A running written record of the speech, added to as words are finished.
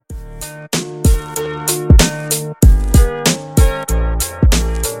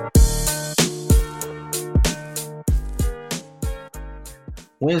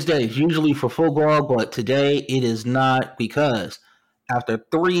Wednesday is usually for football, but today it is not because after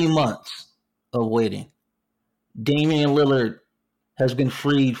 3 months of waiting, Damian Lillard has been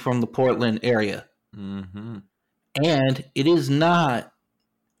freed from the Portland area. Mm-hmm. And it is not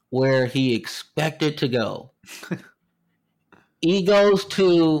where he expected to go. He goes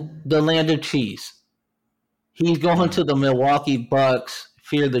to the land of cheese. He's going to the Milwaukee Bucks.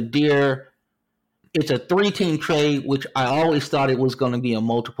 Fear the deer. It's a 3-team trade, which I always thought it was going to be a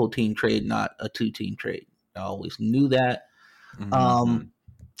multiple team trade, not a 2-team trade. I always knew that. Mm-hmm.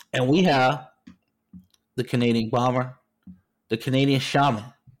 And we have the Canadian Bomber, the Canadian Shaman,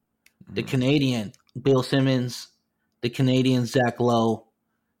 the Canadian Bill Simmons, the Canadian Zach Lowe,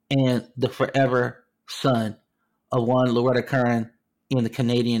 and the forever son of one Loretta Curran in the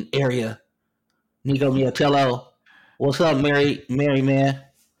Canadian area, Nico Miatello. What's up, Mary man?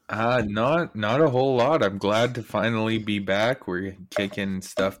 Not a whole lot. I'm glad to finally be back. We're kicking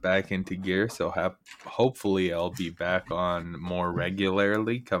stuff back into gear, so hopefully I'll be back on more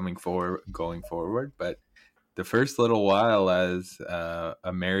regularly going forward. But the first little while as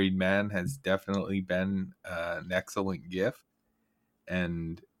a married man has definitely been an excellent gift,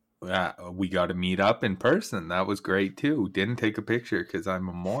 and we got to meet up in person. That was great too. Didn't take a picture because I'm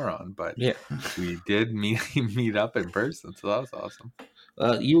a moron, but yeah, we did meet up in person, so that was awesome.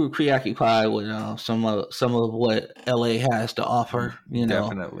 You were preoccupied with some of what LA has to offer,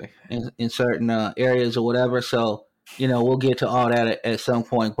 Definitely in certain areas or whatever. So we'll get to all that at some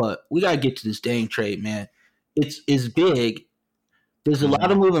point, but we gotta get to this Dame trade, man. It's big. There's a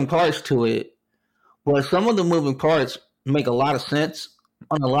lot of moving parts to it, but some of the moving parts make a lot of sense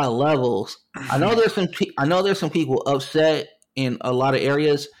on a lot of levels. I know there's some people upset in a lot of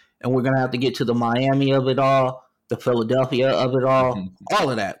areas, and we're gonna have to get to the Miami of it all, the Philadelphia of it all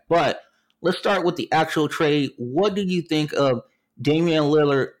of that. But let's start with the actual trade. What do you think of Damian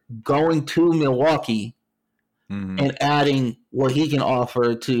Lillard going to Milwaukee and adding what he can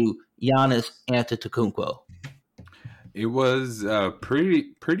offer to Giannis Antetokounmpo? It was a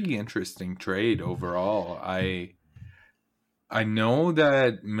pretty interesting trade overall. I know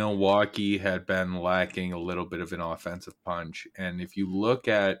that Milwaukee had been lacking a little bit of an offensive punch, and if you look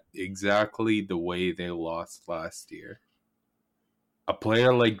at exactly the way they lost last year, a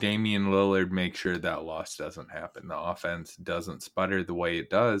player like Damian Lillard makes sure that loss doesn't happen. The offense doesn't sputter the way it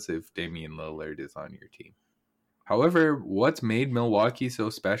does if Damian Lillard is on your team. However, what's made Milwaukee so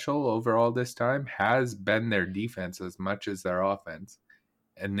special overall this time has been their defense as much as their offense.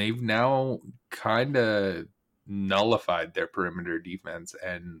 And they've now kind of nullified their perimeter defense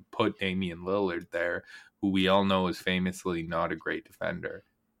and put Damian Lillard there, who we all know is famously not a great defender.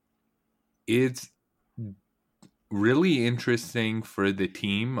 It's really interesting for the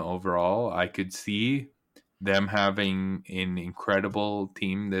team overall. I could see them having an incredible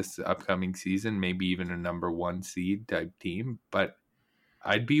team this upcoming season, maybe even a number 1 seed type team, but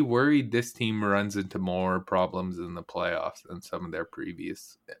I'd be worried this team runs into more problems in the playoffs than some of their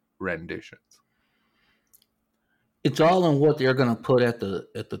previous renditions. It's all in what they're going to put at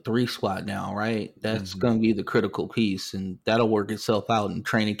the 3 spot now, right? That's going to be the critical piece, and that'll work itself out in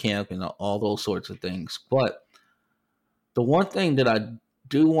training camp and all those sorts of things. But the one thing that I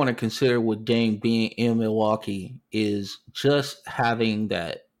do want to consider with Dame being in Milwaukee is just having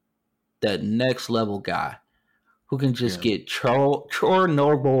that next level guy who can just get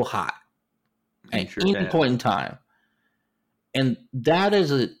Chernobyl hot at any point in time, and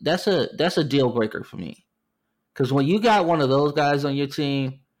that's a deal breaker for me. Because when you got one of those guys on your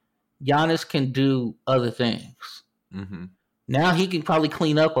team, Giannis can do other things. Now he can probably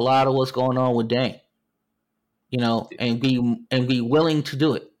clean up a lot of what's going on with Dame. And be willing to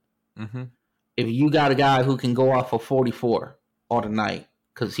do it. If you got a guy who can go off for 44 all the night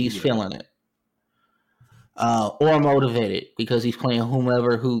because he's feeling it, or motivated because he's playing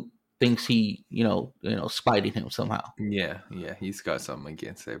whomever who thinks he, spited him somehow. Yeah, he's got something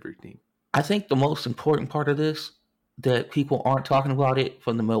against every team. I think the most important part of this that people aren't talking about it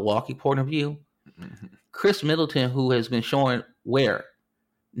from the Milwaukee point of view, Chris Middleton, who has been showing where.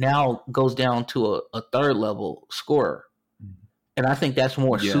 Now goes down to a third level scorer. And I think that's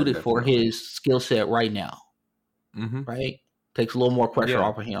more suited for his skill set right now. Right? Takes a little more pressure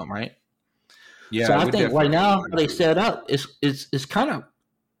off of him, right? Yeah. So I think right now how they set up it's kind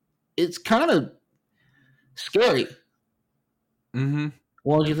of scary.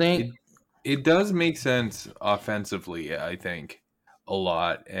 What do you think? It does make sense offensively, I think, a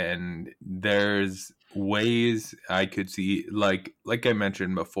lot. And there's ways I could see, like I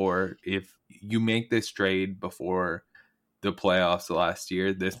mentioned before, if you make this trade before the playoffs last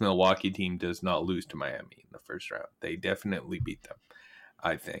year, this Milwaukee team does not lose to Miami in the first round. They definitely beat them.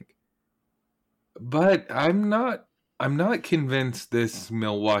 I think. But I'm not convinced this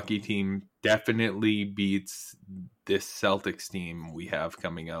Milwaukee team definitely beats this Celtics team we have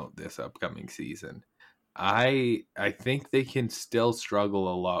coming out this upcoming season. I think they can still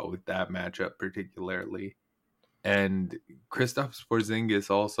struggle a lot with that matchup particularly. And Kristaps Porzingis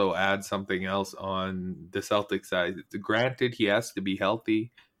also adds something else on the Celtics side. Granted, he has to be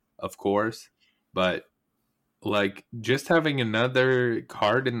healthy, of course, but like just having another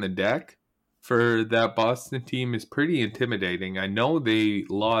card in the deck for that Boston team is pretty intimidating. I know they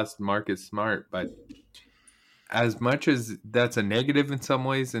lost Marcus Smart, but as much as that's a negative in some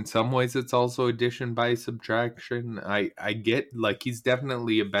ways it's also addition by subtraction. I get like he's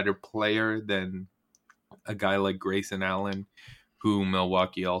definitely a better player than a guy like Grayson Allen, who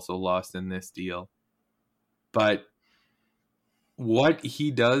Milwaukee also lost in this deal. But what he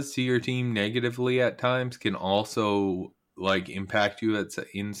does to your team negatively at times can also like impact you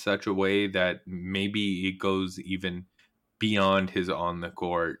in such a way that maybe it goes even beyond his on the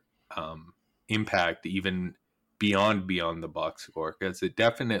court impact, even beyond the box score, because it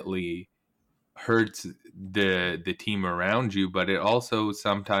definitely hurts the team around you, but it also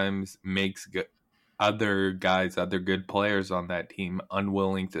sometimes makes other guys, other good players on that team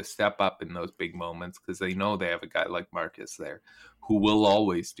unwilling to step up in those big moments because they know they have a guy like Marcus there who will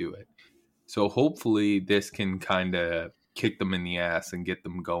always do it. So hopefully this can kind of kick them in the ass and get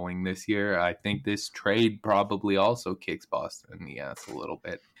them going this year. I think this trade probably also kicks Boston in the ass a little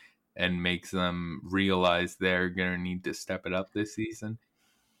bit and makes them realize they're going to need to step it up this season.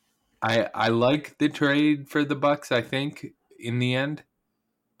 I like the trade for the Bucks, I think, in the end,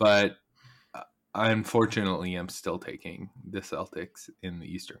 but unfortunately, I'm still taking the Celtics in the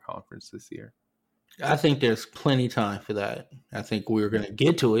Eastern Conference this year. I think there's plenty of time for that. I think we're going to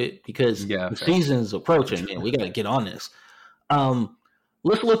get to it because the season is approaching and we got to get on this.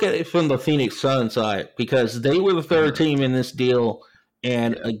 Let's look at it from the Phoenix Suns side because they were the third team in this deal.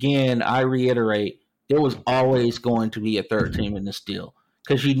 And again, I reiterate, there was always going to be a third team in this deal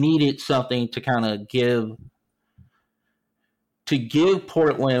because you needed something to kind of give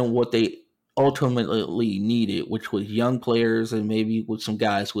Portland what they ultimately needed, which was young players and maybe with some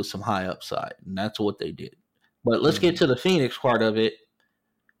guys with some high upside, and that's what they did. But let's get to the Phoenix part of it.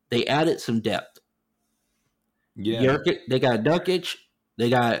 They added some depth. Yeah, they got Nurkic, they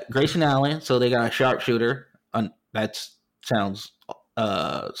got Grayson Allen, so they got a sharpshooter. That sounds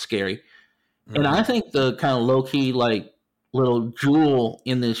scary. And I think the kind of low key like little jewel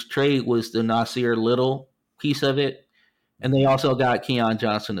in this trade was the Nasir Little piece of it, and they also got Keon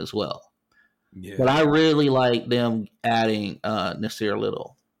Johnson as well. Yeah. But I really like them adding Nasir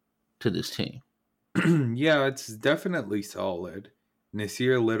Little to this team. Yeah, it's definitely solid.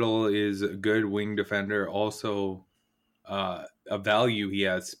 Nasir Little is a good wing defender. Also, a value he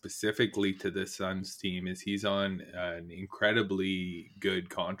has specifically to the Suns team is he's on an incredibly good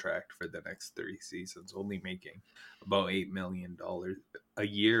contract for the next 3 seasons, only making about $8 million a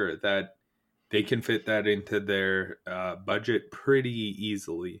year. That they can fit that into their budget pretty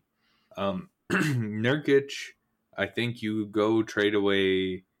easily. Nurkic, I think you go trade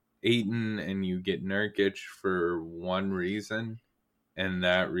away Ayton and you get Nurkic for one reason, and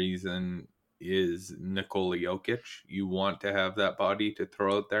that reason is Nikola Jokic. You want to have that body to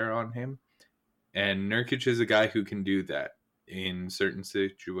throw out there on him, and Nurkic is a guy who can do that in certain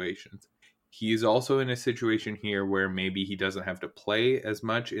situations. He's also in a situation here where maybe he doesn't have to play as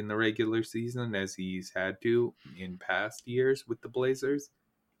much in the regular season as he's had to in past years with the Blazers.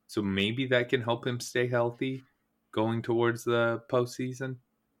 So maybe that can help him stay healthy going towards the postseason.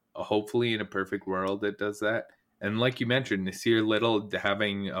 Hopefully, in a perfect world, it does that. And like you mentioned, Nasir Little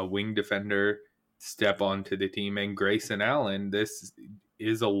having a wing defender step onto the team, and Grayson Allen, this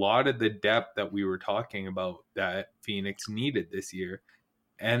is a lot of the depth that we were talking about that Phoenix needed this year.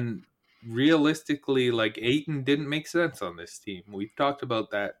 And realistically, like Ayton didn't make sense on this team. We've talked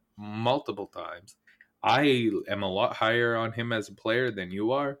about that multiple times. I am a lot higher on him as a player than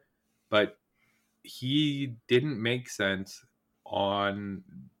you are, but he didn't make sense on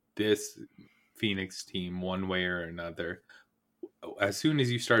this Phoenix team one way or another. As soon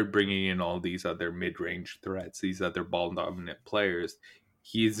as you start bringing in all these other mid-range threats, these other ball-dominant players,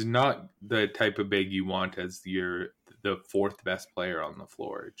 he's not the type of big you want as the fourth best player on the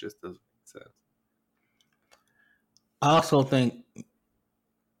floor. It just doesn't make sense. I also think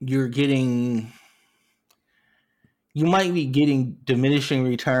you might be getting diminishing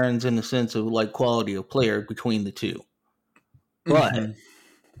returns in the sense of like quality of player between the two. But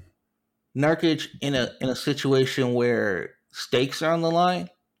Nurkic in a situation where stakes are on the line,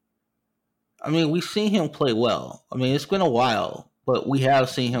 I mean, we've seen him play well. I mean, it's been a while, but we have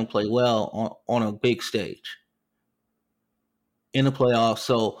seen him play well on a big stage in the playoffs.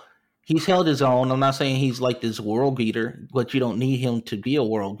 So he's held his own. I'm not saying he's like this world beater, but you don't need him to be a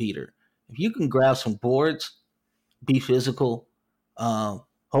world beater. If you can grab some boards, be physical,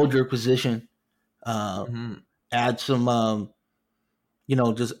 hold your position, add some,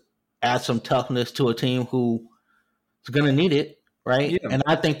 just add some toughness to a team who is going to need it, right? Yeah. And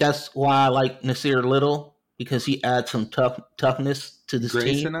I think that's why I like Nasir Little, because he adds some toughness to this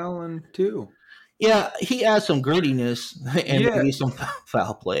Grayson team. Allen too. Yeah, he adds some grittiness and maybe some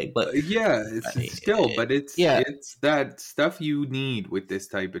foul play, but it's skill, but it's that stuff you need with this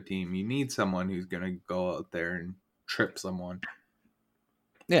type of team. You need someone who's gonna go out there and trip someone.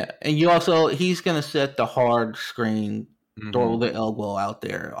 Yeah, and he's gonna set the hard screen, throw the elbow out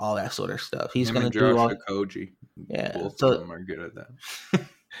there, all that sort of stuff. He's gonna do all. Koji. Yeah, both of them are good at that.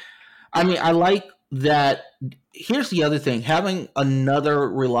 I mean, I like that. Here's the other thing: having another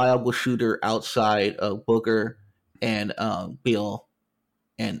reliable shooter outside of Booker and Beal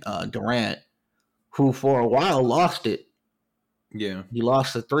and Durant, who for a while lost it. Yeah, he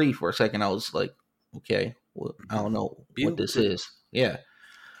lost the three for a second. I was like, okay, well, I don't know what this is. Yeah,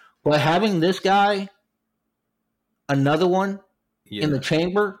 but having this guy, another one in the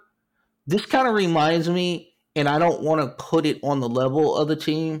chamber, this kind of reminds me. And I don't want to put it on the level of the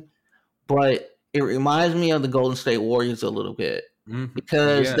team, but it reminds me of the Golden State Warriors a little bit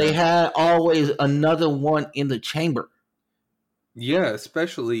because they had always another one in the chamber. Yeah,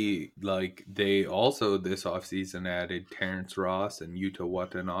 especially like they also this offseason added Terrence Ross and Yuta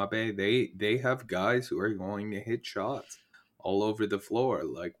Watanabe. They have guys who are going to hit shots all over the floor,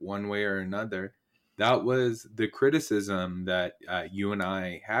 like one way or another. That was the criticism that you and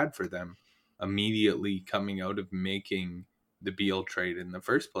I had for them immediately coming out of making the Beal trade in the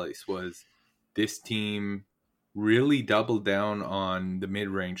first place, was this team really doubled down on the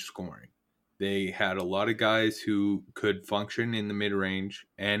mid-range scoring. They had a lot of guys who could function in the mid-range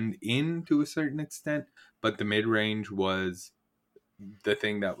and in to a certain extent, but the mid-range was the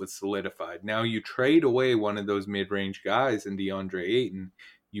thing that was solidified. Now you trade away one of those mid-range guys in DeAndre Ayton,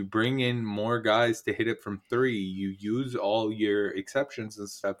 you bring in more guys to hit it from three. You use all your exceptions and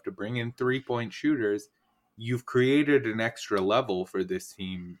stuff to bring in 3-point shooters. You've created an extra level for this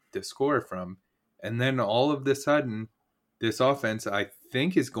team to score from. And then all of a sudden, this offense, I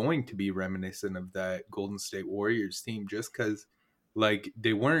think, is going to be reminiscent of that Golden State Warriors team just because, like,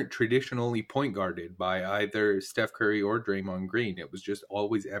 they weren't traditionally point guarded by either Steph Curry or Draymond Green. It was just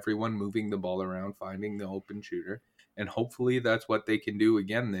always everyone moving the ball around, finding the open shooter. And hopefully that's what they can do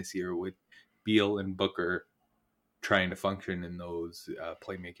again this year with Beal and Booker trying to function in those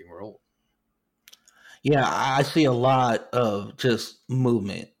playmaking roles. Yeah, I see a lot of just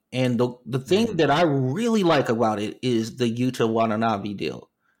movement. And the thing that I really like about it is the Yuta Watanabe deal.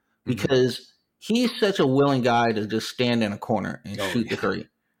 Because he's such a willing guy to just stand in a corner and shoot the three.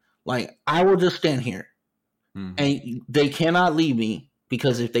 Like, I will just stand here. And they cannot leave me,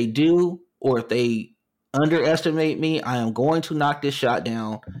 because if they do, or if they underestimate me, I am going to knock this shot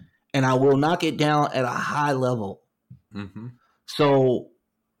down, and I will knock it down at a high level. So,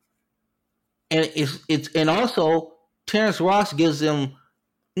 and it's and also Terrence Ross gives them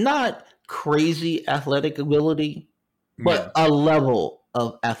not crazy athletic ability, but a level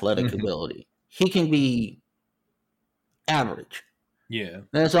of athletic ability. He can be average. Yeah,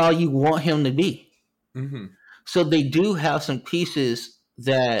 that's all you want him to be. So they do have some pieces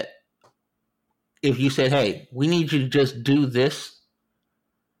that, if you said, hey, we need you to just do this,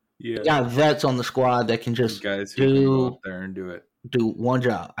 you got vets on the squad that can just guys who can go up there and do it. Do one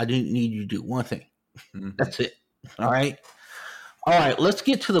job. I didn't need you to do one thing. That's it. All right. Let's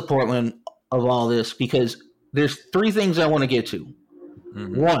get to the Portland of all this, because there's three things I want to get to.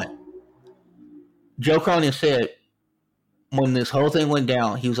 One, Joe Cronin said when this whole thing went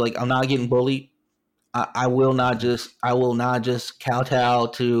down, he was like, I'm not getting bullied. I will not just kowtow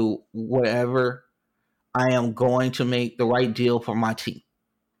to whatever. I am going to make the right deal for my team.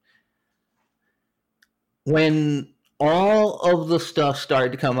 When all of the stuff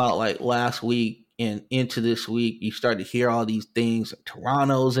started to come out, like last week and into this week, you start to hear all these things.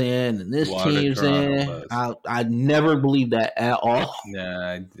 Toronto's in and this team's in. I never believed that at all. Yeah,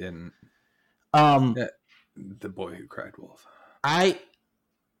 I didn't. The boy who cried wolf. I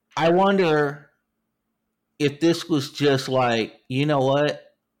wonder if this was just like, you know what?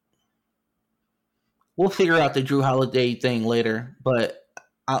 We'll figure out the Drew Holiday thing later, but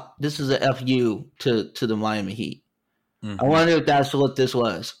this is a FU to the Miami Heat. I wonder if that's what this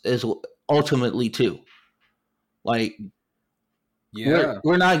was, is ultimately too. Like,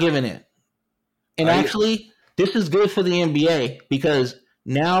 we're not giving in. And actually, this is good for the NBA because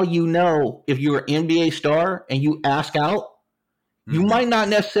now you know if you're an NBA star and you ask out, you might not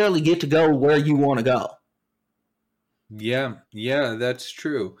necessarily get to go where you want to go. Yeah, that's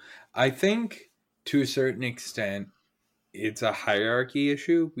true. I think to a certain extent, it's a hierarchy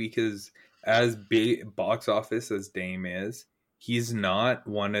issue because as big box office as Dame is, he's not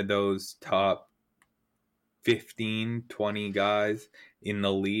one of those top 15, 20 guys in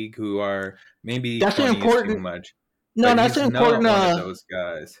the league who are maybe That's an 20 is too important. much, No, but that's he's an not important. one of those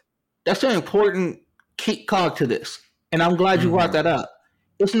guys. That's an important key cog to this, and I'm glad you brought Mm-hmm. that up.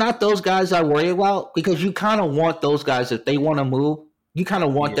 It's not those guys I worry about because you kind of want those guys if they want to move. You kind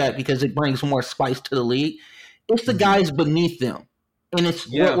of want that because it brings more spice to the league. It's the guys beneath them, and it's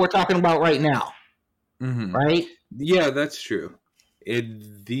what we're talking about right now, right? Yeah, that's true.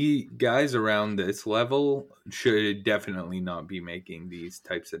 The guys around this level should definitely not be making these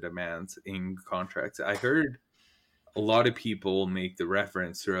types of demands in contracts. I heard a lot of people make the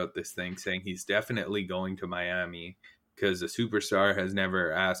reference throughout this thing saying he's definitely going to Miami because a superstar has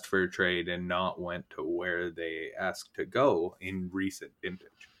never asked for a trade and not went to where they asked to go in recent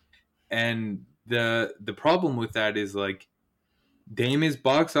vintage. And the problem with that is like Dame is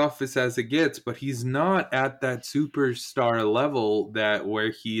box office as it gets, but he's not at that superstar level that where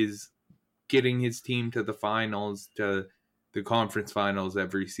he is getting his team to the finals, to the conference finals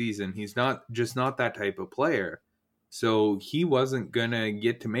every season. He's not that type of player. So he wasn't going to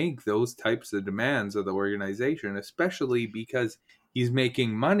get to make those types of demands of the organization, especially because he's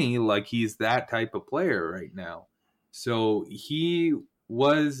making money like he's that type of player right now. So he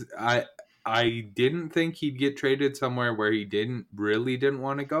was I didn't think he'd get traded somewhere where he didn't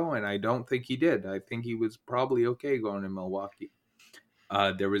want to go, and I don't think he did. I think he was probably okay going to Milwaukee.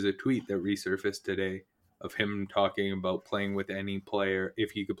 There was a tweet that resurfaced today of him talking about playing with any player.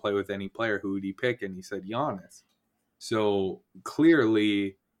 If he could play with any player, who would he pick? And he said Giannis. So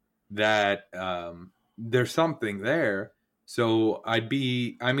clearly that there's something there. So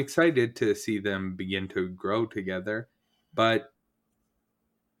I'm excited to see them begin to grow together. But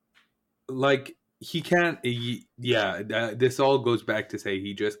like he can't, this all goes back to say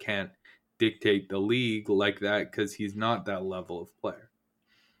he just can't dictate the league like that because he's not that level of player.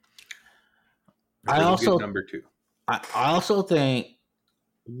 I also number two. I also think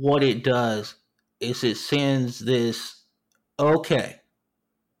what it does is it sends this, okay,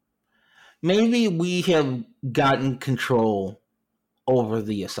 maybe we have gotten control over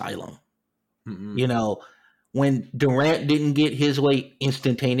the asylum. Mm-hmm. You know, when Durant didn't get his way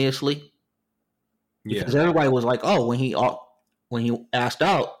instantaneously, because everybody was like, oh, when he asked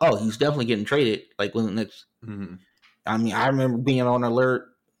out, oh, he's definitely getting traded. Like when the next, I mean, I remember being on alert,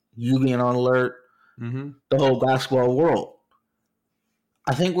 you being on alert, the whole basketball world.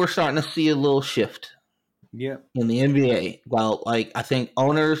 I think we're starting to see a little shift. Yeah. In the NBA. Well, like I think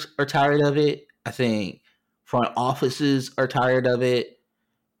owners are tired of it. I think front offices are tired of it.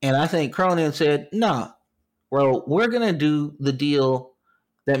 And I think Cronin said, nah, well, we're going to do the deal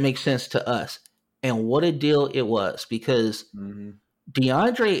that makes sense to us. And what a deal it was, because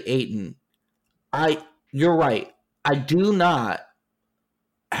DeAndre Ayton, you're right. I do not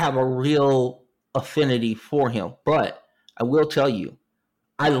have a real affinity for him, but I will tell you,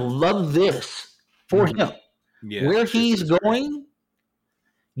 I love this for him. Yeah, where he's going,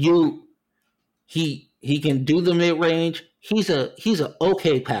 he can do the mid range. He's a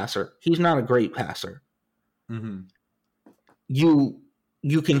okay passer. He's not a great passer. You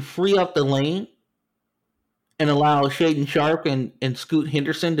can free up the lane and allow Shaedon Sharpe and Scoot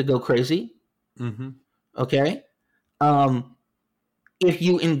Henderson to go crazy. Okay. If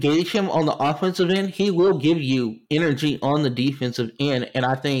you engage him on the offensive end, he will give you energy on the defensive end. And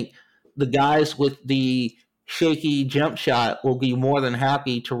I think the guys with the shaky jump shot will be more than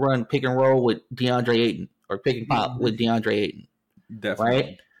happy to run pick and roll with DeAndre Ayton or pick and pop with DeAndre Ayton. Definitely.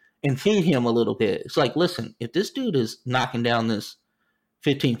 Right? And feed him a little bit. It's like, listen, if this dude is knocking down this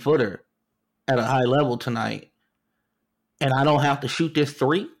 15-footer at a high level tonight and I don't have to shoot this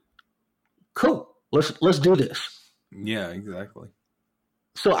three, cool. Let's do this. Yeah, exactly.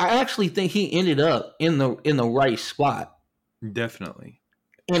 So I actually think he ended up in the right spot. Definitely.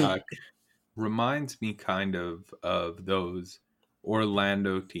 And reminds me kind of those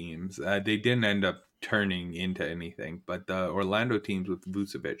Orlando teams. They didn't end up turning into anything, but the Orlando teams with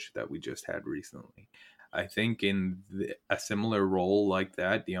Vucevic that we just had recently. I think in a similar role like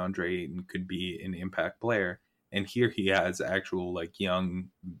that, DeAndre Ayton could be an impact player. And here he has actual like young,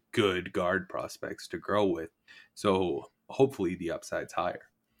 good guard prospects to grow with. So hopefully the upside's higher.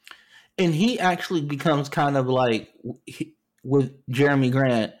 And he actually becomes kind of like with Jeremy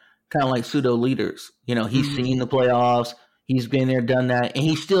Grant, kind of like pseudo leaders. You know, he's seen the playoffs. He's been there, done that, and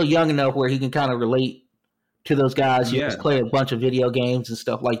he's still young enough where he can kind of relate to those guys. He has played a bunch of video games and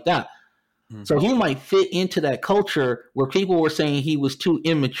stuff like that. Mm-hmm. So he might fit into that culture where people were saying he was too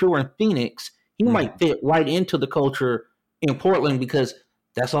immature in Phoenix. He might fit right into the culture in Portland because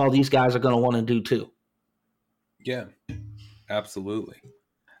that's all these guys are going to want to do too. Yeah, absolutely.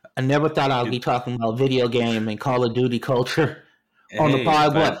 I never thought I'd be talking about video game and Call of Duty culture on the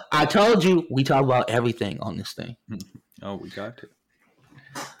pod, but I told you we talk about everything on this thing. Oh, we got to.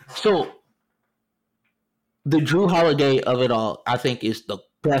 So the Drew Holiday of it all, I think, is the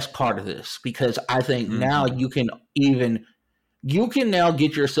best part of this because I think now you can now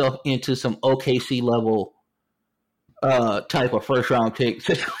get yourself into some OKC level type of first round pick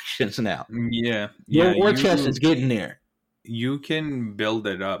situations now. Yeah. Your war chest is getting there. You can build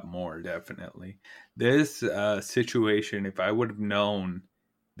it up more, definitely. This situation, if I would have known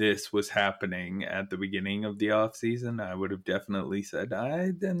this was happening at the beginning of the offseason, I would have definitely said,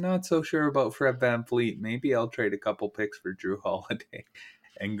 I'm not so sure about Fred VanVleet. Maybe I'll trade a couple picks for Drew Holiday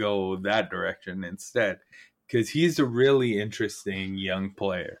and go that direction instead. Because he's a really interesting young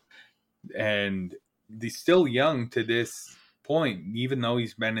player. And he's still young to this point, even though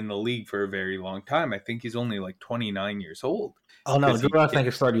he's been in the league for a very long time. I think he's only like 29 years old. Oh, no, Drew, I think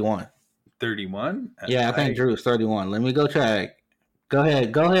it's 31. 31? Yeah, I think Drew is 31. Let me go check. Go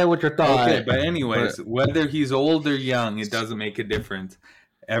ahead with your thought. Okay, but anyways, whether he's old or young, it doesn't make a difference.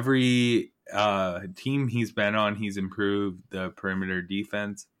 Every team he's been on, he's improved the perimeter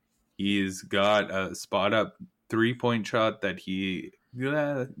defense. He's got a spot-up three-point shot that he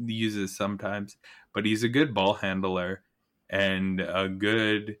uses sometimes, but he's a good ball handler and a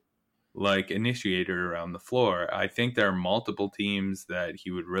good initiator around the floor. I think there are multiple teams that he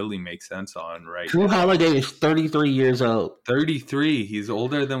would really make sense on right Drew now. Holiday is 33 years old. 33. He's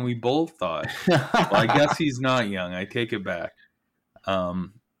older than we both thought. Well, I guess he's not young. I take it back.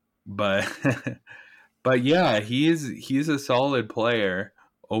 But yeah, he's a solid player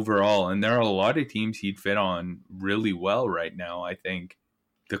overall, and there are a lot of teams he'd fit on really well right now. I think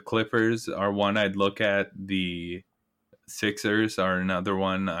the Clippers are one I'd look at. The Sixers are another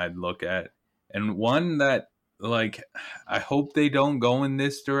one I'd look at, and one that I hope they don't go in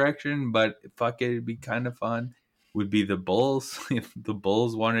this direction, but fuck it, it'd be kind of fun, would be the Bulls. If the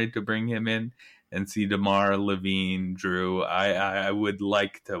Bulls wanted to bring him in and see DeMar, Levine, Drew, I would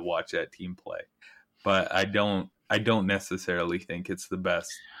like to watch that team play, but I don't necessarily think it's the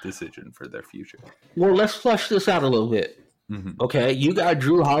best decision for their future. Well, let's flush this out a little bit. Okay, you got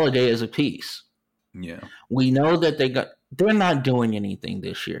Drew Holiday as a piece. Yeah, we know that they're not doing anything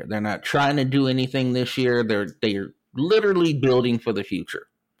this year. They're not trying to do anything this year. They're literally building for the future.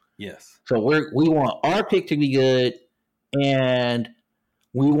 Yes. So we want our pick to be good, and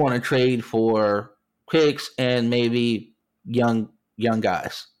we want to trade for picks and maybe young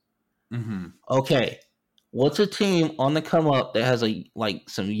guys. Okay, what's a team on the come up that has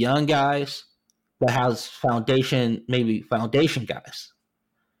some young guys that has foundation guys?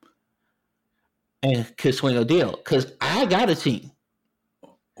 And could swing a deal because I got a team.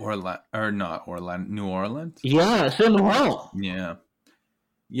 New Orleans? Yeah, send them home.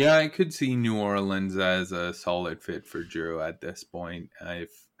 Yeah, I could see New Orleans as a solid fit for Drew at this point.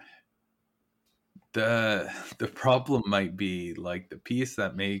 The problem might be the piece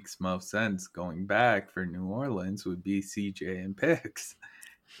that makes most sense going back for New Orleans would be CJ and picks.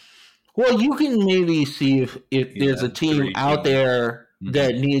 Well, you can maybe see if there's a team out there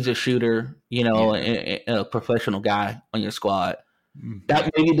that needs a shooter, a professional guy on your squad.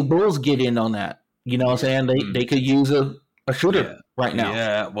 That maybe the Bulls get in on that. You know what I'm saying? They could use a shooter right now.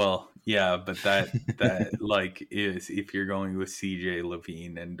 Yeah, well, yeah, but that is if you're going with CJ,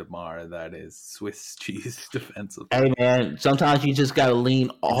 Levine, and DeMar, that is Swiss cheese defensive. Hey man, sometimes you just gotta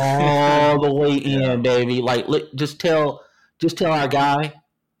lean all the way in, baby. Just tell our guy.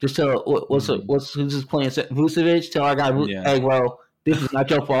 Just tell who's just playing Vucevic. Tell our guy, hey, bro, this is not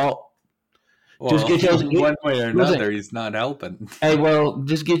your fault. Well, just get one way or another, he's not helping. Hey, bro,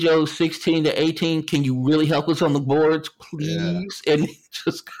 just get your 16 to 18. Can you really help us on the boards, please? Yeah.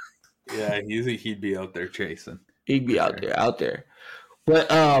 And he'd be out there chasing. He'd be out there.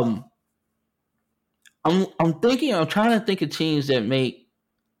 But I'm trying to think of teams that make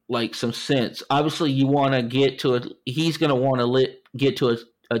some sense. Obviously, you want to get to he's going to want to get to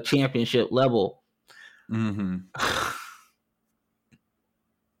a championship level.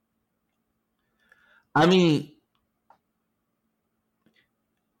 I mean,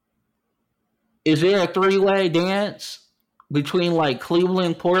 is there a three-way dance between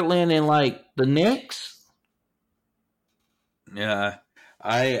Cleveland, Portland, and the Knicks? Yeah,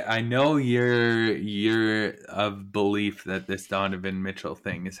 I know you're of belief that this Donovan Mitchell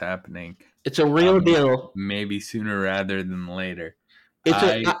thing is happening. It's a real deal. Maybe sooner rather than later.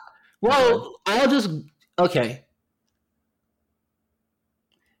 It's I'll just okay.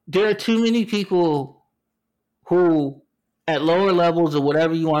 There are too many people who, at lower levels or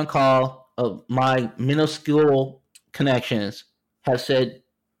whatever you want to call of my minuscule connections, have said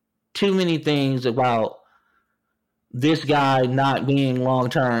too many things about this guy not being long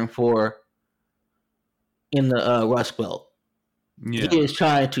term for in the Rust Belt. Yeah. He is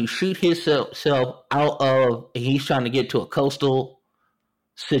trying to shoot himself out of. He's trying to get to a coastal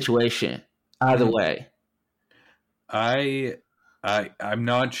situation. Either way, I'm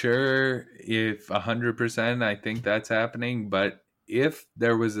not sure if 100% I think that's happening, but if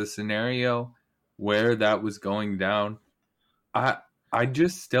there was a scenario where that was going down, I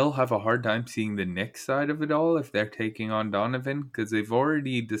just still have a hard time seeing the Knicks side of it all if they're taking on Donovan, because they've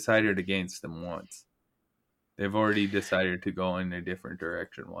already decided against him once. They've already decided to go in a different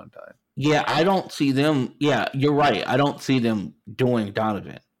direction one time. Yeah, I don't see them. Yeah, you're right. I don't see them doing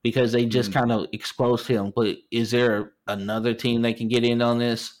Donovan because they just kind of exposed him. But is there another team that can get in on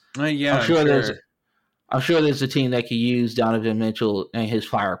this? Yeah, I'm sure there's a team that could use Donovan Mitchell and his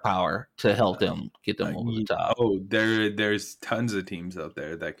firepower to help them get them over the top. Oh, there's tons of teams out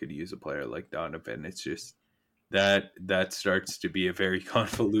there that could use a player like Donovan. It's just that starts to be a very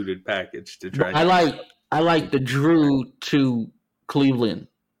convoluted package to try. I like the Drew to Cleveland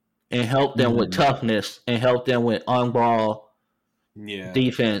and help them with toughness and help them with on-ball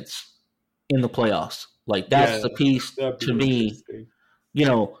defense in the playoffs. Like, that's the piece to me. You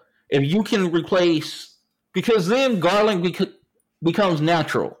know, if you can replace – because then Garland becomes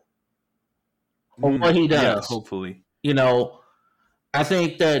natural on what he does. Yeah, hopefully. You know, I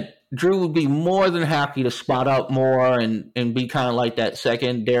think that Drew would be more than happy to spot up more and be kind of like that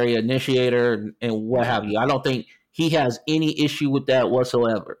secondary initiator and what have you. I don't think he has any issue with that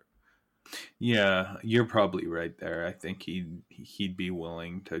whatsoever. Yeah, you're probably right there. I think he'd be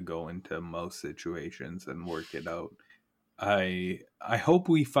willing to go into most situations and work it out. I hope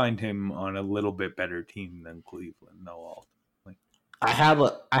we find him on a little bit better team than Cleveland, though. I have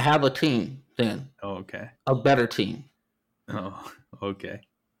a team then. Oh, okay. A better team. Oh, okay.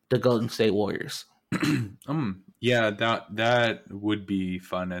 The Golden State Warriors. Yeah, that would be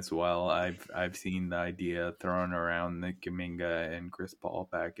fun as well. I've seen the idea thrown around the Kuminga and Chris Paul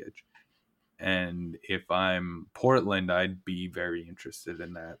package. And if I'm Portland, I'd be very interested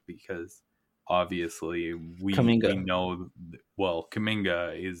in that because obviously we know, well,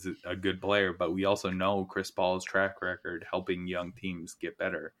 Kuminga is a good player, but we also know Chris Paul's track record helping young teams get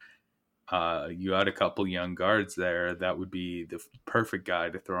better. You had a couple young guards there. That would be the perfect guy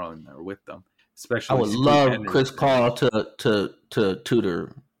to throw in there with them. Especially, I would love Chris Paul to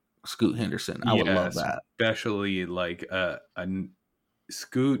tutor Scoot Henderson. I would love that. Especially like a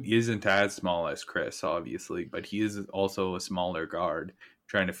Scoot isn't as small as Chris, obviously, but he is also a smaller guard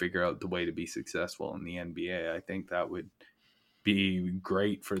trying to figure out the way to be successful in the NBA. I think that would be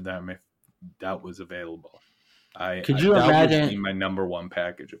great for them if that was available. Could you imagine would be my number one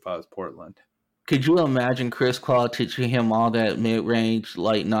package if I was Portland? Could you imagine Chris Paul teaching him all that mid-range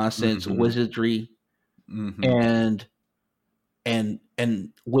like nonsense wizardry, and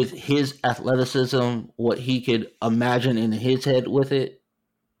with his athleticism, what he could imagine in his head with it,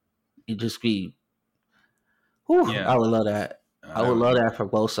 it'd just be. I would love that. I would love that for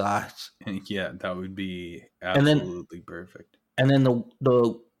both sides. Yeah, that would be absolutely perfect. And then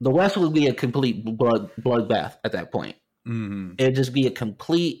the West would be a complete bloodbath at that point. It'd just be a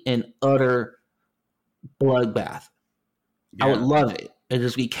complete and utter bloodbath. Yeah. I would love it. It'd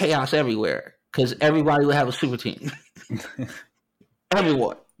just be chaos everywhere because everybody would have a super team.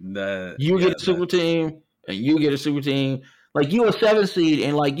 Everyone. You get a super team, and you get a super team. Like, you a 7 seed,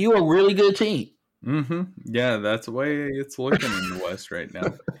 and like you a really good team. Yeah, that's the way it's looking in the West right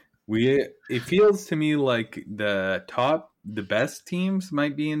now. It feels to me like the best teams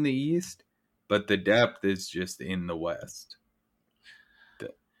might be in the East, but the depth is just in the West.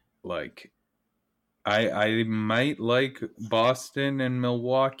 I might like Boston and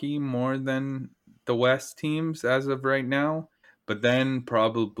Milwaukee more than the West teams as of right now, but then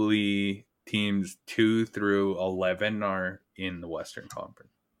probably teams 2 through 11 are in the Western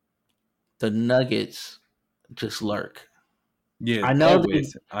Conference. The Nuggets just lurk. Yeah, I know.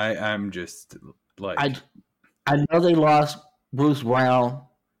 I'm just like I know they lost Bruce Brown.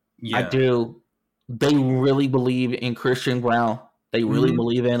 Yeah. I do. They really believe in Christian Brown. They really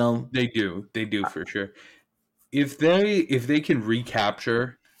believe in him. They do for sure. If they can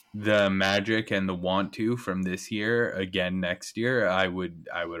recapture the magic and the want to from this year again next year, I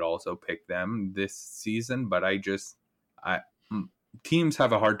would also pick them this season. But teams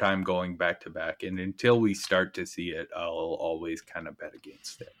have a hard time going back to back, and until we start to see it, I'll always kind of bet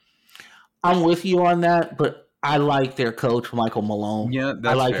against it. I'm with you on that, but I like their coach, Michael Malone. Yeah, I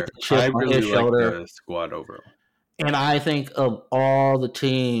that's like fair. the chip on his shoulder. The squad overall. And I think of all the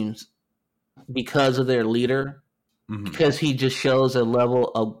teams, because of their leader, because he just shows a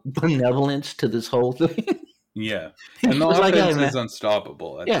level of benevolence to this whole thing. Yeah. And the offense is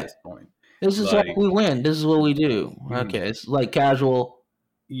unstoppable at this point. This is what we win. This is what we do. Okay, it's like casual.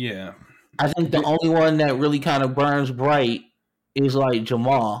 Yeah. I think the only one that really kind of burns bright is like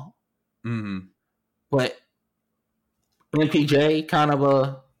Jamal. Mm-hmm. But MPJ, kind of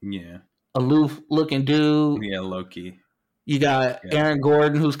a aloof looking dude. Yeah, low key. You got Aaron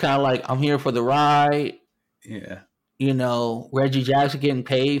Gordon, who's kind of like, I'm here for the ride. Yeah. You know, Reggie Jackson getting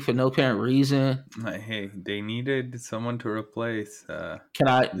paid for no apparent reason. Hey, they needed someone to replace. Can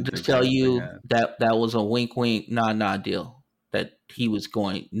I just tell you that was a wink, nah deal? That he was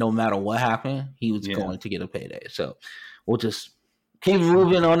going, no matter what happened, he was going to get a payday. So we'll just keep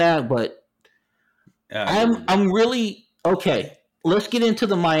moving on that. But I'm really okay. Let's get into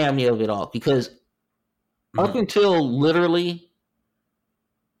the Miami of it all, because up until literally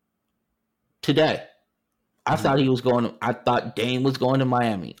today, I thought he was going. I thought Dame was going to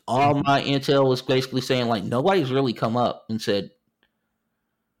Miami. All my intel was basically saying like nobody's really come up and said,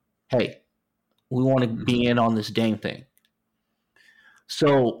 "Hey, we want to be in on this Dame thing."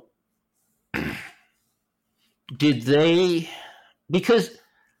 So, did they? Because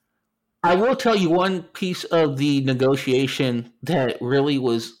I will tell you one piece of the negotiation that really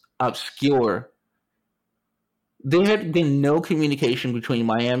was obscure. There had been no communication between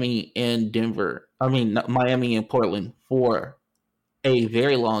Miami and Denver. I mean, Miami and Portland for a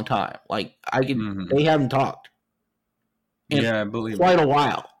very long time. Like they haven't talked. I believe quite a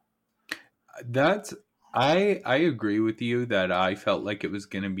while. I agree with you that I felt like it was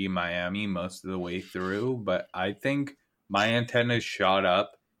going to be Miami most of the way through, but I think my antennas shot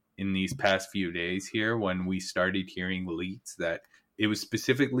up in these past few days here when we started hearing leaks that it was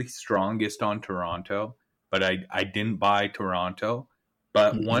specifically strongest on Toronto. But I didn't buy Toronto.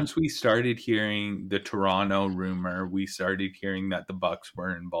 But once we started hearing the Toronto rumor, we started hearing that the Bucks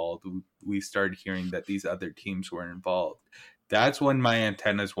were involved. We started hearing that these other teams were involved. That's when my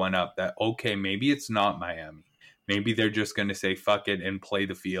antennas went up that, okay, maybe it's not Miami. Maybe they're just going to say, fuck it, and play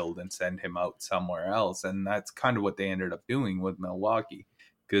the field and send him out somewhere else. And that's kind of what they ended up doing with Milwaukee,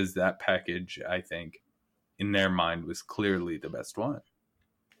 because that package, I think, in their mind was clearly the best one.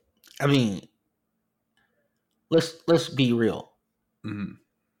 I mean, Let's be real. Mm-hmm.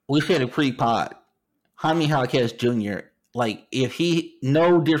 We said a pre-pod. Jaime Jaquez Jr., like, if he,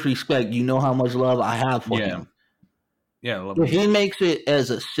 no disrespect, you know how much love I have for him. Yeah. If he makes it as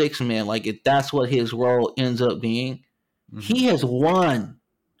a six man, like if that's what his role ends up being, he has won.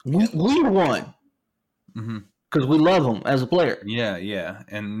 We won. Because we love him as a player. Yeah.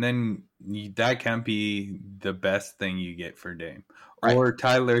 And then that can't be the best thing you get for Dame. Right. Or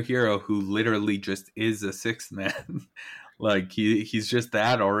Tyler Hero, who literally just is a sixth man. Like, he's just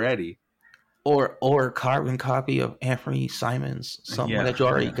that already. Or a carbon copy of Anthony Simons, someone that you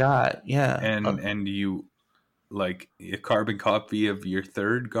already got. Yeah. And you, like, a carbon copy of your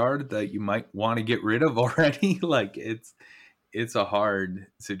third guard that you might want to get rid of already. Like, it's a hard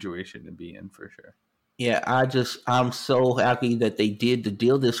situation to be in for sure. Yeah, I'm so happy that they did the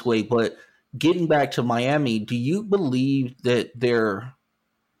deal this way. But getting back to Miami, do you believe that they're,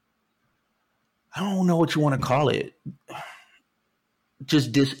 I don't know what you want to call it,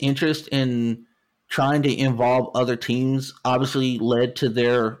 just disinterest in trying to involve other teams obviously led to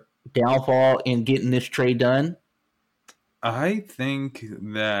their downfall in getting this trade done? I think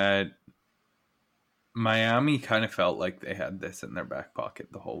that Miami kind of felt like they had this in their back pocket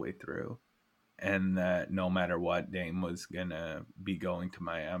the whole way through. And that no matter what, Dame was gonna be going to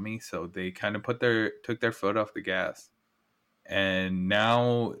Miami, so they kind of took their foot off the gas. And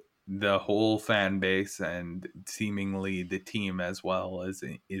now the whole fan base and seemingly the team as well is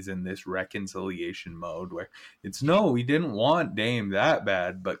in this reconciliation mode where it's, no, we didn't want Dame that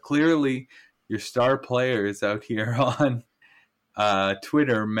bad, but clearly your star player is out here on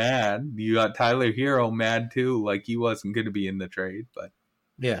Twitter mad. You got Tyler Hero mad too, like he wasn't going to be in the trade, but.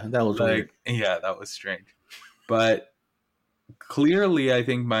 Yeah, that was weird. Yeah, that was strange. But clearly, I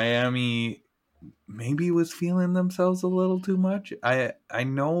think Miami maybe was feeling themselves a little too much. I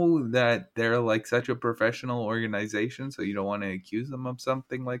know that they're like such a professional organization, so you don't want to accuse them of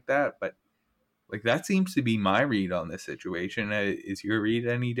something like that. But Like, that seems to be my read on this situation. Is your read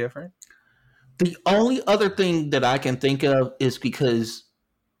any different? The only other thing that I can think of is because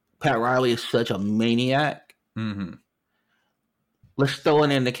Pat Riley is such a maniac. Mm-hmm. Let's throw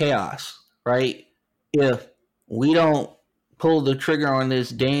it into chaos, right? If we don't pull the trigger on this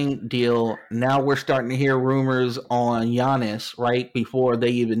Dame deal, now we're starting to hear rumors on Giannis, right? Before they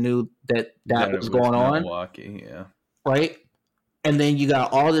even knew that was going on. Milwaukee, yeah. Right? And then you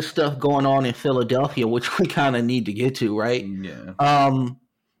got all this stuff going on in Philadelphia, which we kind of need to get to, right? Yeah.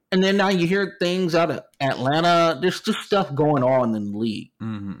 And then now you hear things out of Atlanta. There's just stuff going on in the league.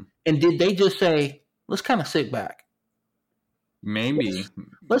 Mm-hmm. And did they just say, let's kind of sit back? Maybe.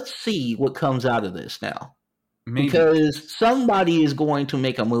 Let's see what comes out of this now. Maybe. Because somebody is going to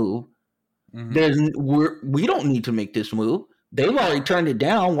make a move. Mm-hmm. We don't need to make this move. They've already turned it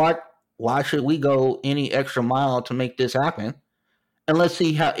down. Why should we go any extra mile to make this happen? And let's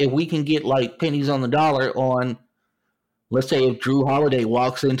see if we can get like pennies on the dollar on, let's say if Drew Holiday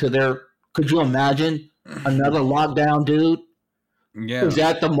walks into their, could you imagine another lockdown dude? Yeah. Is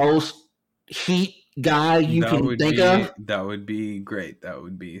that the most heat guy you can think of? That would be great. That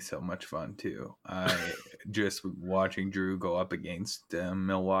would be so much fun too. Just watching Drew go up against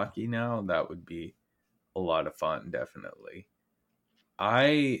Milwaukee now, that would be a lot of fun, definitely.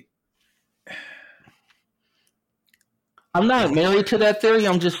 I'm not married to that theory.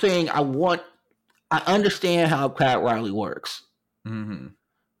 I'm just saying I understand how Pat Riley works. Mm-hmm.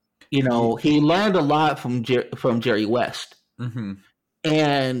 You know, he learned a lot from Jerry West. Mm-hmm.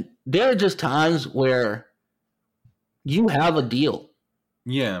 And there are just times where you have a deal.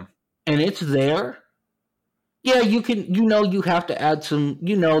 Yeah. And it's there. Yeah, you have to add some,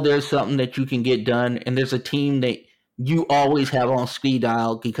 there's something that you can get done. And there's a team that you always have on speed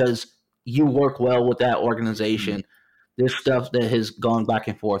dial because you work well with that organization. Mm-hmm. There's stuff that has gone back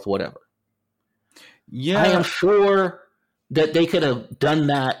and forth, whatever. Yeah. I am sure that they could have done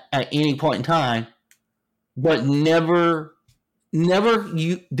that at any point in time, but never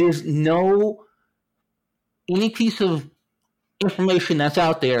there's no any piece of information that's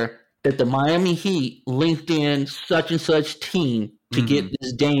out there that the Miami Heat linked in such and such team to get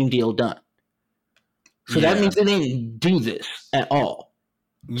this Dame deal done. So that means they didn't do this at all.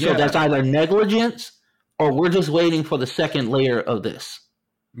 Yeah. So that's either negligence or we're just waiting for the second layer of this.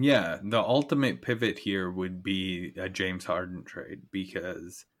 Yeah, the ultimate pivot here would be a James Harden trade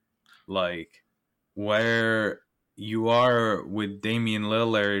because, like, where you are with Damian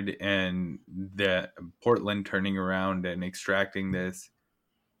Lillard and the Portland turning around and extracting this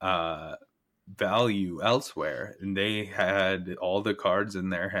value elsewhere, and they had all the cards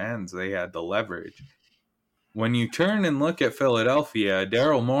in their hands. They had the leverage. When you turn and look at Philadelphia,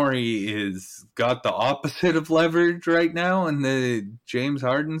 Daryl Morey is got the opposite of leverage right now in the James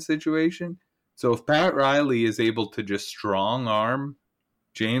Harden situation. So if Pat Riley is able to just strong arm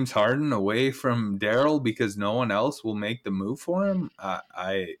James Harden away from Daryl because no one else will make the move for him,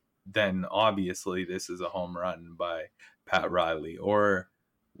 then obviously this is a home run by Pat Riley or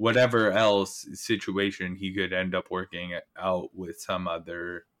whatever else situation he could end up working out with some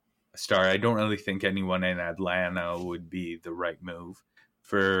other star. I don't really think anyone in Atlanta would be the right move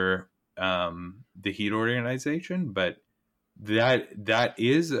for the Heat organization, but that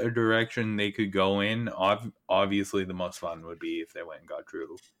is a direction they could go in. Obviously, the most fun would be if they went and got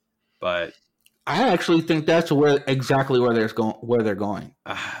Drew, but I actually think that's exactly where they're going.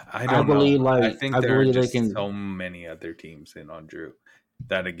 I don't know. I think there are just so many other teams in on Drew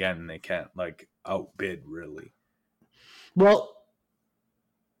that again they can't like outbid really. Well,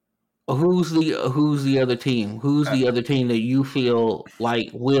 who's the other team? Who's the other team that you feel like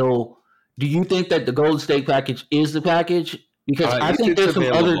will? Do you think that the Golden State package is the package? Because I think there's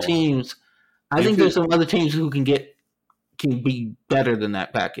some other teams. I think there's some other teams who can be better than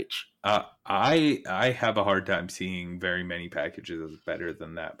that package. I have a hard time seeing very many packages as better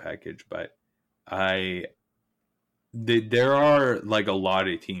than that package, but there are like a lot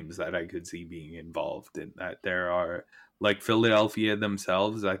of teams that I could see being involved in that. There are like Philadelphia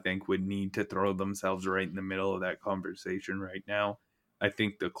themselves, I think would need to throw themselves right in the middle of that conversation right now. I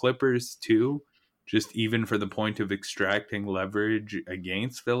think the Clippers too, just even for the point of extracting leverage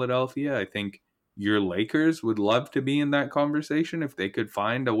against Philadelphia. I think your Lakers would love to be in that conversation if they could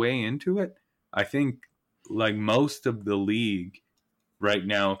find a way into it. I think like most of the league right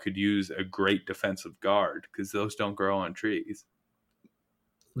now could use a great defensive guard because those don't grow on trees.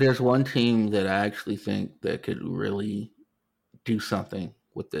 There's one team that I actually think that could really do something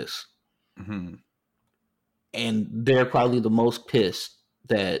with this. Mm-hmm. And they're probably the most pissed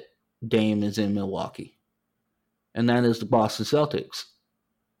that Dame is in Milwaukee. And that is the Boston Celtics.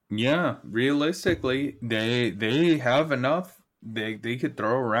 Yeah, realistically, they have enough. They could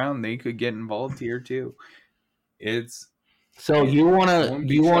throw around. They could get involved here too. It's So it you wanna won't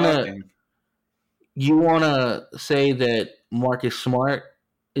be you wanna shocking. you wanna say that Marcus Smart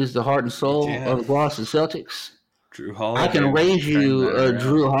is the heart and soul of Yeah, the Boston Celtics? Drew I Holiday can will raise turn you that a around.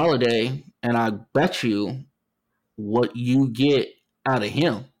 Drew Holiday, and I bet you what you get out of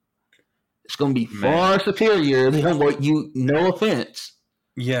him, it's going to be Man, far superior than what you. No offense,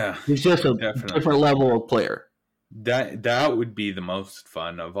 yeah, he's just a different definitely. level of player. That would be the most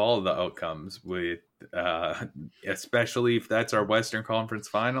fun of all the outcomes with uh especially if that's our Western Conference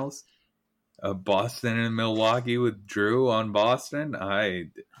Finals. Boston and Milwaukee with Drew on Boston.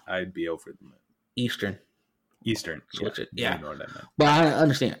 I'd be over the moon. Eastern, Eastern, yeah. switch it, You yeah. know what I meant. But I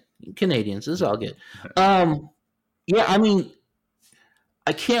understand Canadians. It's all good. Yeah, I mean,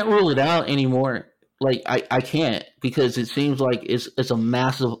 I can't rule it out anymore. Like I can't because it seems like it's a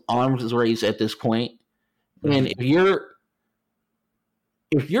massive arms race at this point. And Mm-hmm.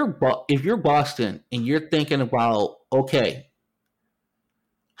 if you're Boston and you're thinking about, okay,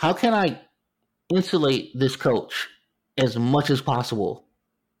 how can I insulate this coach as much as possible?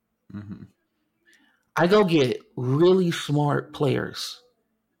 Mm-hmm. I go get really smart players.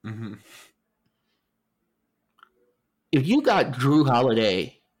 Mm-hmm. If you got Drew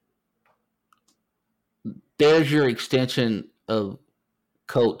Holiday, there's your extension of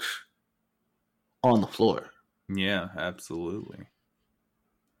coach on the floor. Yeah, absolutely.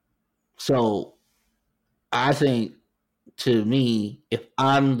 So I think, to me, if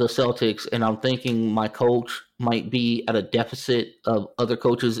I'm the Celtics and I'm thinking my coach might be at a deficit of other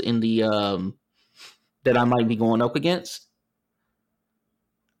coaches in the that I might be going up against,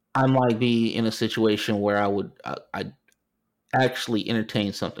 I might be in a situation where I'd actually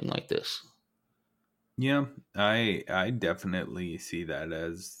entertain something like this. Yeah, I definitely see that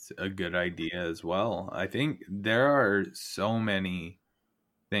as a good idea as well. I think there are so many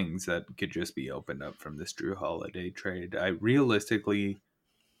things that could just be opened up from this Drew Holiday trade. I realistically,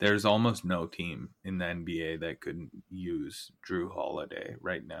 there's almost no team in the NBA that could use Drew Holiday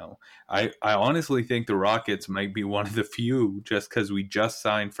right now. I honestly think the Rockets might be one of the few just because we just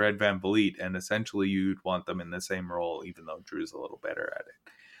signed Fred VanVleet, and essentially you'd want them in the same role, even though Drew's a little better at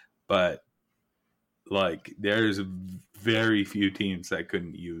it. But like, there's very few teams that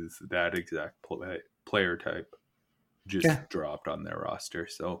couldn't use that exact player type Yeah. just dropped on their roster.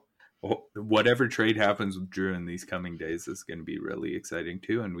 So whatever trade happens with Drew in these coming days is going to be really exciting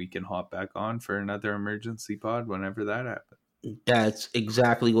too, and we can hop back on for another emergency pod whenever that happens. That's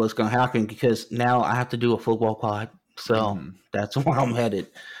exactly what's going to happen because now I have to do a football pod. So Mm-hmm. that's where I'm headed.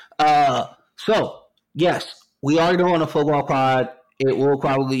 So, yes, we are doing a football pod. It will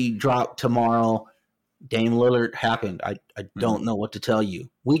probably drop tomorrow. Dame Lillard happened. I don't know what to tell you.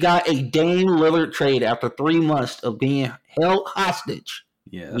 We got a Dame Lillard trade after 3 months of being held hostage.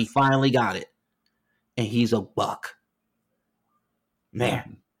 Yes. We finally got it. And he's a buck. Man,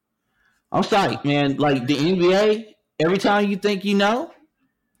 Mm-hmm. I'm sorry, man. Like the NBA, every time you think you know,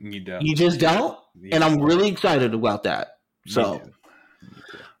 You don't. you just don't. Yeah. And I'm really excited about that. So, Me too.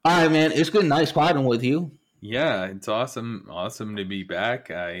 All right, man. It's been nice potting with you. Yeah, it's awesome to be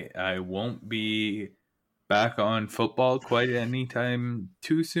back. I won't be back on football quite anytime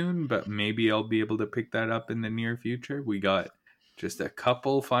too soon, but maybe I'll be able to pick that up in the near future. We got just a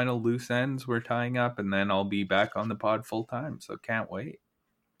couple final loose ends we're tying up, and then I'll be back on the pod full time. So can't wait.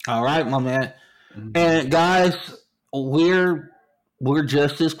 All right, my man. Mm-hmm. And guys, we're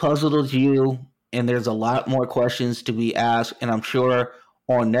just as puzzled as you, and there's a lot more questions to be asked. And I'm sure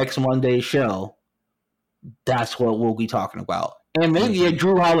on next Monday's show, that's what we'll be talking about, and maybe a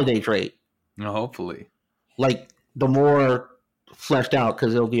Drew Holiday trade. Hopefully, like the more fleshed out,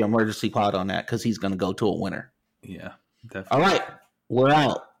 because it'll be an emergency pod on that because he's going to go to a winner. Yeah, definitely. All right, we're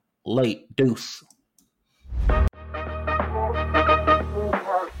out. Late. Deuce.